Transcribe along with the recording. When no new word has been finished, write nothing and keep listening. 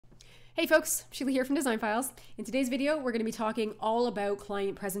Hey folks, Sheila here from Design Files. In today's video, we're going to be talking all about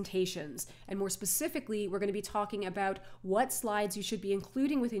client presentations. And more specifically, we're going to be talking about what slides you should be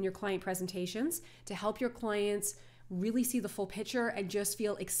including within your client presentations to help your clients really see the full picture and just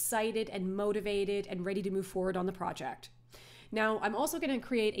feel excited and motivated and ready to move forward on the project. Now, I'm also going to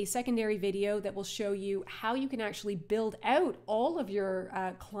create a secondary video that will show you how you can actually build out all of your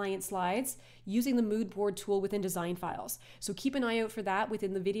client slides using the mood board tool within Design Files. So keep an eye out for that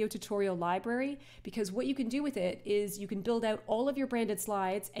within the video tutorial library, because what you can do with it is you can build out all of your branded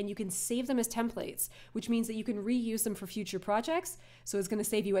slides and you can save them as templates, which means that you can reuse them for future projects. So it's going to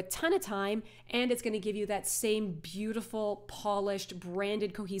save you a ton of time, and it's going to give you that same beautiful, polished,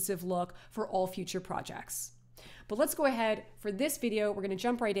 branded, cohesive look for all future projects. But let's go ahead. For this video, we're going to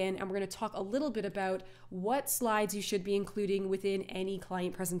jump right in and we're going to talk a little bit about what slides you should be including within any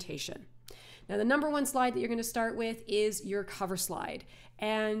client presentation. Now, the number one slide that you're going to start with is your cover slide.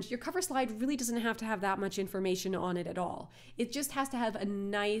 And your cover slide really doesn't have to have that much information on it at all. It just has to have a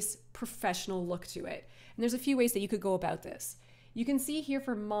nice professional look to it. And there's a few ways that you could go about this. You can see here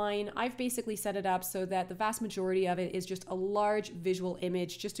for mine, I've basically set it up so that the vast majority of it is just a large visual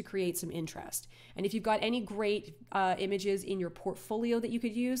image just to create some interest. And if you've got any great images in your portfolio that you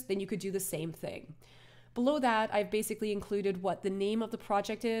could use, then you could do the same thing. Below that, I've basically included what the name of the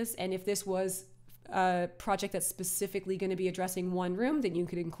project is, and if this was a project that's specifically going to be addressing one room, then you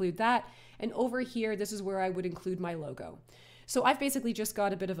could include that. And over here, this is where I would include my logo. So I've basically just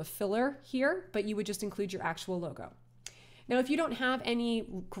got a bit of a filler here, but you would just include your actual logo. Now, if you don't have any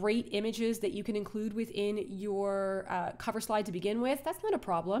great images that you can include within your cover slide to begin with, that's not a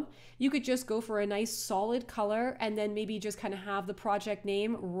problem. You could just go for a nice solid color and then maybe just kind of have the project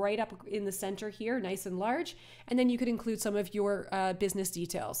name right up in the center here, nice and large. And then you could include some of your business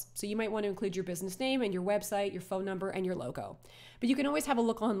details. So you might want to include your business name and your website, your phone number, and your logo. But you can always have a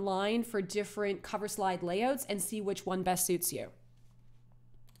look online for different cover slide layouts and see which one best suits you.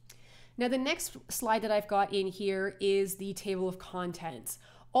 Now, the next slide that I've got in here is the table of contents.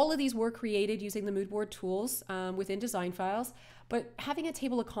 All of these were created using the mood board tools within Design Files, but having a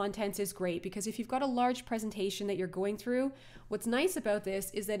table of contents is great because if you've got a large presentation that you're going through, what's nice about this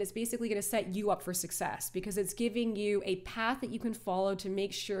is that it's basically going to set you up for success because it's giving you a path that you can follow to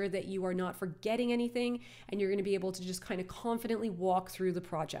make sure that you are not forgetting anything and you're going to be able to just kind of confidently walk through the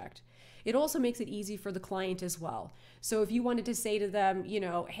project. It also makes it easy for the client as well. So if you wanted to say to them,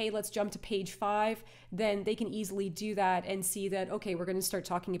 hey, let's jump to page 5, then they can easily do that and see that, okay, we're going to start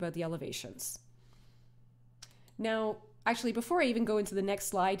talking about the elevations. Now, actually, before I even go into the next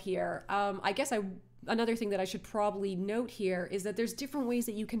slide here, another thing that I should probably note here is that there's different ways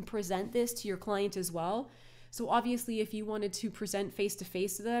that you can present this to your client as well. So obviously, if you wanted to present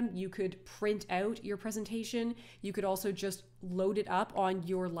face-to-face to them, you could print out your presentation. You could also just load it up on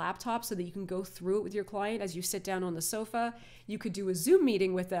your laptop so that you can go through it with your client as you sit down on the sofa. You could do a Zoom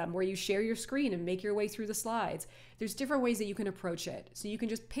meeting with them where you share your screen and make your way through the slides. There's different ways that you can approach it. So you can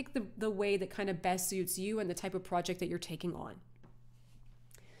just pick the way that kind of best suits you and the type of project that you're taking on.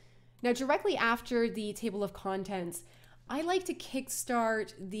 Now, directly after the table of contents, I like to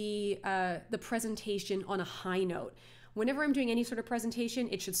kickstart the presentation on a high note. Whenever I'm doing any sort of presentation,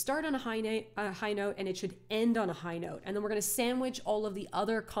 it should start on a high note and it should end on a high note. And then we're going to sandwich all of the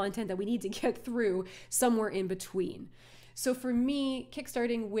other content that we need to get through somewhere in between. So for me,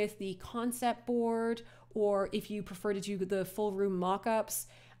 kickstarting with the concept board, or if you prefer to do the full room mock-ups,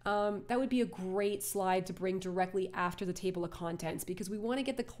 that would be a great slide to bring directly after the table of contents because we want to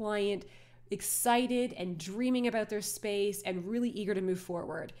get the client excited and dreaming about their space and really eager to move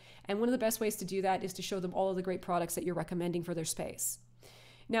forward. And one of the best ways to do that is to show them all of the great products that you're recommending for their space.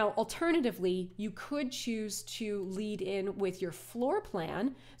 Now, alternatively, you could choose to lead in with your floor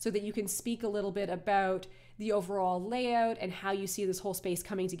plan so that you can speak a little bit about the overall layout and how you see this whole space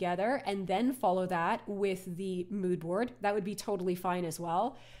coming together, and then follow that with the mood board. That would be totally fine as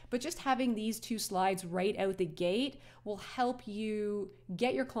well. But just having these two slides right out the gate will help you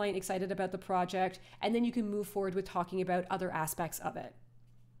get your client excited about the project, and then you can move forward with talking about other aspects of it.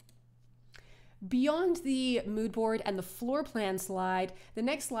 Beyond the mood board and the floor plan slide, the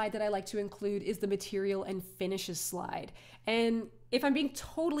next slide that I like to include is the material and finishes slide. And if I'm being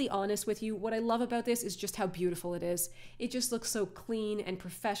totally honest with you, what I love about this is just how beautiful it is. It just looks so clean and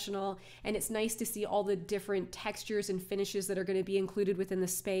professional, and it's nice to see all the different textures and finishes that are going to be included within the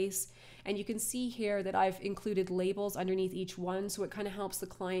space. And you can see here that I've included labels underneath each one, so it kind of helps the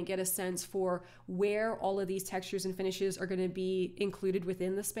client get a sense for where all of these textures and finishes are going to be included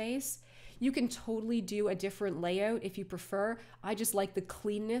within the space. You can totally do a different layout if you prefer. I just like the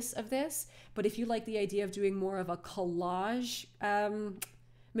cleanness of this, but if you like the idea of doing more of a collage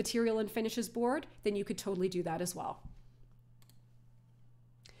material and finishes board, then you could totally do that as well.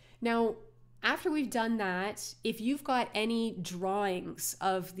 Now, after we've done that, if you've got any drawings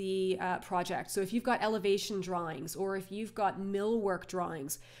of the project, so if you've got elevation drawings or if you've got millwork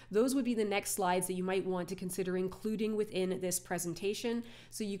drawings, those would be the next slides that you might want to consider including within this presentation,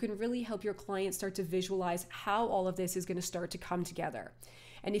 so you can really help your client start to visualize how all of this is going to start to come together.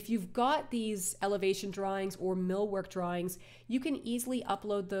 And if you've got these elevation drawings or millwork drawings, you can easily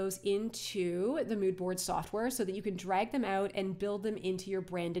upload those into the mood board software so that you can drag them out and build them into your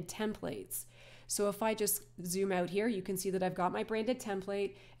branded templates. So if I just zoom out here, you can see that I've got my branded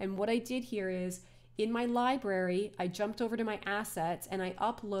template. And what I did here is in my library, I jumped over to my assets and I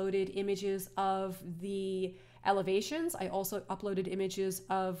uploaded images of the elevations. I also uploaded images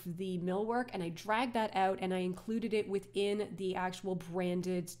of the millwork and I dragged that out and I included it within the actual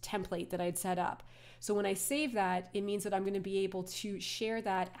branded template that I'd set up. So when I save that, it means that I'm going to be able to share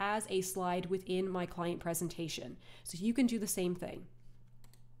that as a slide within my client presentation. So you can do the same thing.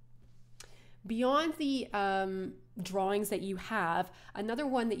 Beyond the drawings that you have, another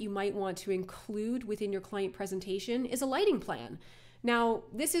one that you might want to include within your client presentation is a lighting plan. Now,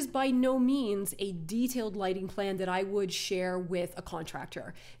 this is by no means a detailed lighting plan that I would share with a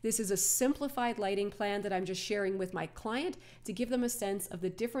contractor. This is a simplified lighting plan that I'm just sharing with my client to give them a sense of the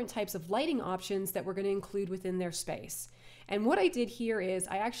different types of lighting options that we're going to include within their space. And what I did here is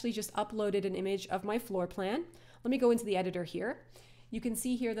I actually just uploaded an image of my floor plan. Let me go into the editor here. You can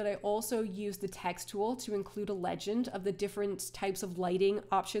see here that I also used the text tool to include a legend of the different types of lighting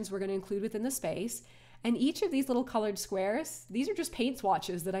options we're going to include within the space. And each of these little colored squares, these are just paint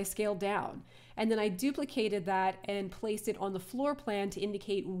swatches that I scaled down. And then I duplicated that and placed it on the floor plan to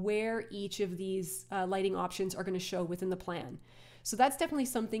indicate where each of these lighting options are going to show within the plan. So that's definitely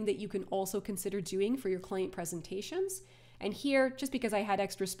something that you can also consider doing for your client presentations. And here, just because I had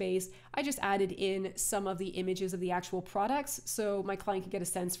extra space, I just added in some of the images of the actual products so my client can get a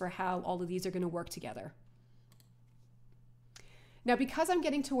sense for how all of these are going to work together. Now, because I'm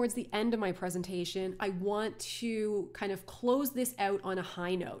getting towards the end of my presentation, I want to kind of close this out on a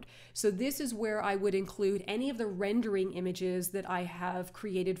high note. So this is where I would include any of the rendering images that I have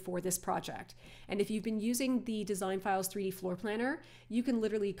created for this project. And if you've been using the DesignFiles 3D Floor Planner, you can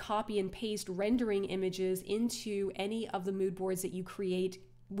literally copy and paste rendering images into any of the mood boards that you create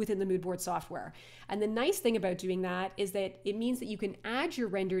within the mood board software. And the nice thing about doing that is that it means that you can add your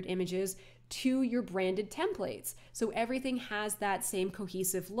rendered images to your branded templates. So everything has that same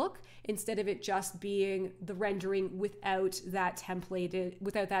cohesive look instead of it just being the rendering without that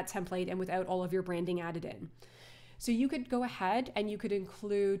template and without all of your branding added in. So you could go ahead and you could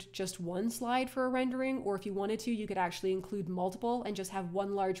include just one slide for a rendering, or if you wanted to, you could actually include multiple and just have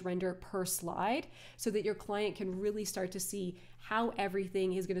one large render per slide so that your client can really start to see how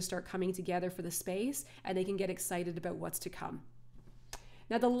everything is going to start coming together for the space and they can get excited about what's to come.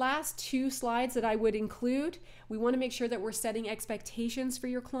 Now, the last two slides that I would include, we want to make sure that we're setting expectations for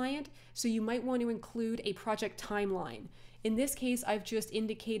your client. So you might want to include a project timeline. In this case, I've just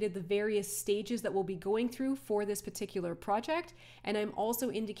indicated the various stages that we'll be going through for this particular project. And I'm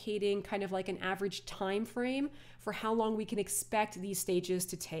also indicating kind of like an average time frame for how long we can expect these stages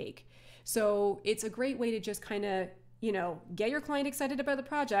to take. So it's a great way to just kind of get your client excited about the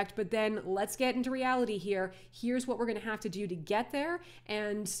project, but then let's get into reality here. Here's what we're going to have to do to get there.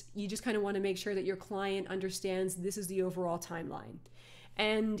 And you just kind of want to make sure that your client understands this is the overall timeline.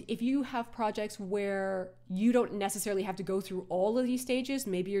 And if you have projects where you don't necessarily have to go through all of these stages,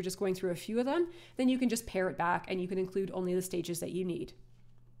 maybe you're just going through a few of them, then you can just pare it back and you can include only the stages that you need.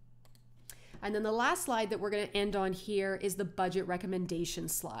 And then the last slide that we're going to end on here is the budget recommendation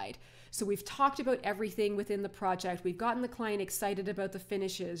slide. So we've talked about everything within the project. We've gotten the client excited about the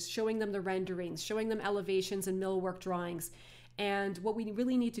finishes, showing them the renderings, showing them elevations and millwork drawings. And what we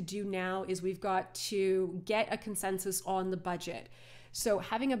really need to do now is we've got to get a consensus on the budget. So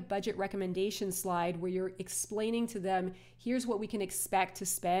having a budget recommendation slide where you're explaining to them, here's what we can expect to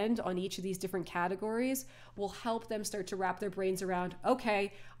spend on each of these different categories, will help them start to wrap their brains around,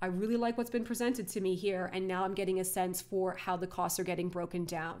 okay, I really like what's been presented to me here, and now I'm getting a sense for how the costs are getting broken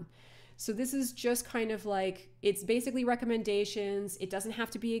down. So this is just kind of like, it's basically recommendations. It doesn't have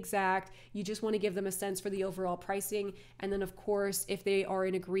to be exact. You just want to give them a sense for the overall pricing. And then of course, if they are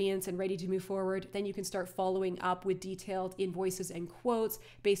in agreement and ready to move forward, then you can start following up with detailed invoices and quotes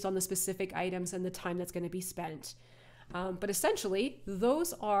based on the specific items and the time that's going to be spent. But essentially,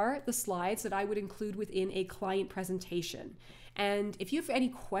 those are the slides that I would include within a client presentation. And if you have any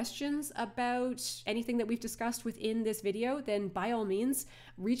questions about anything that we've discussed within this video, then by all means,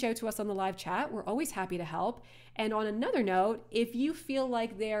 reach out to us on the live chat. We're always happy to help. And on another note, if you feel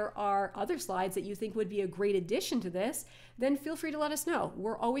like there are other slides that you think would be a great addition to this, then feel free to let us know.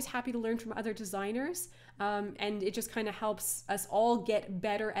 We're always happy to learn from other designers, and it just kind of helps us all get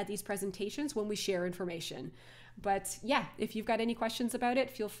better at these presentations when we share information. But yeah, if you've got any questions about it,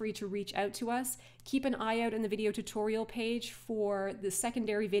 feel free to reach out to us. Keep an eye out in the video tutorial page for the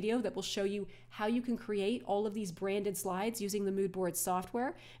secondary video that will show you how you can create all of these branded slides using the Moodboard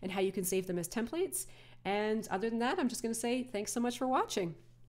software and how you can save them as templates. And other than that, I'm just going to say thanks so much for watching.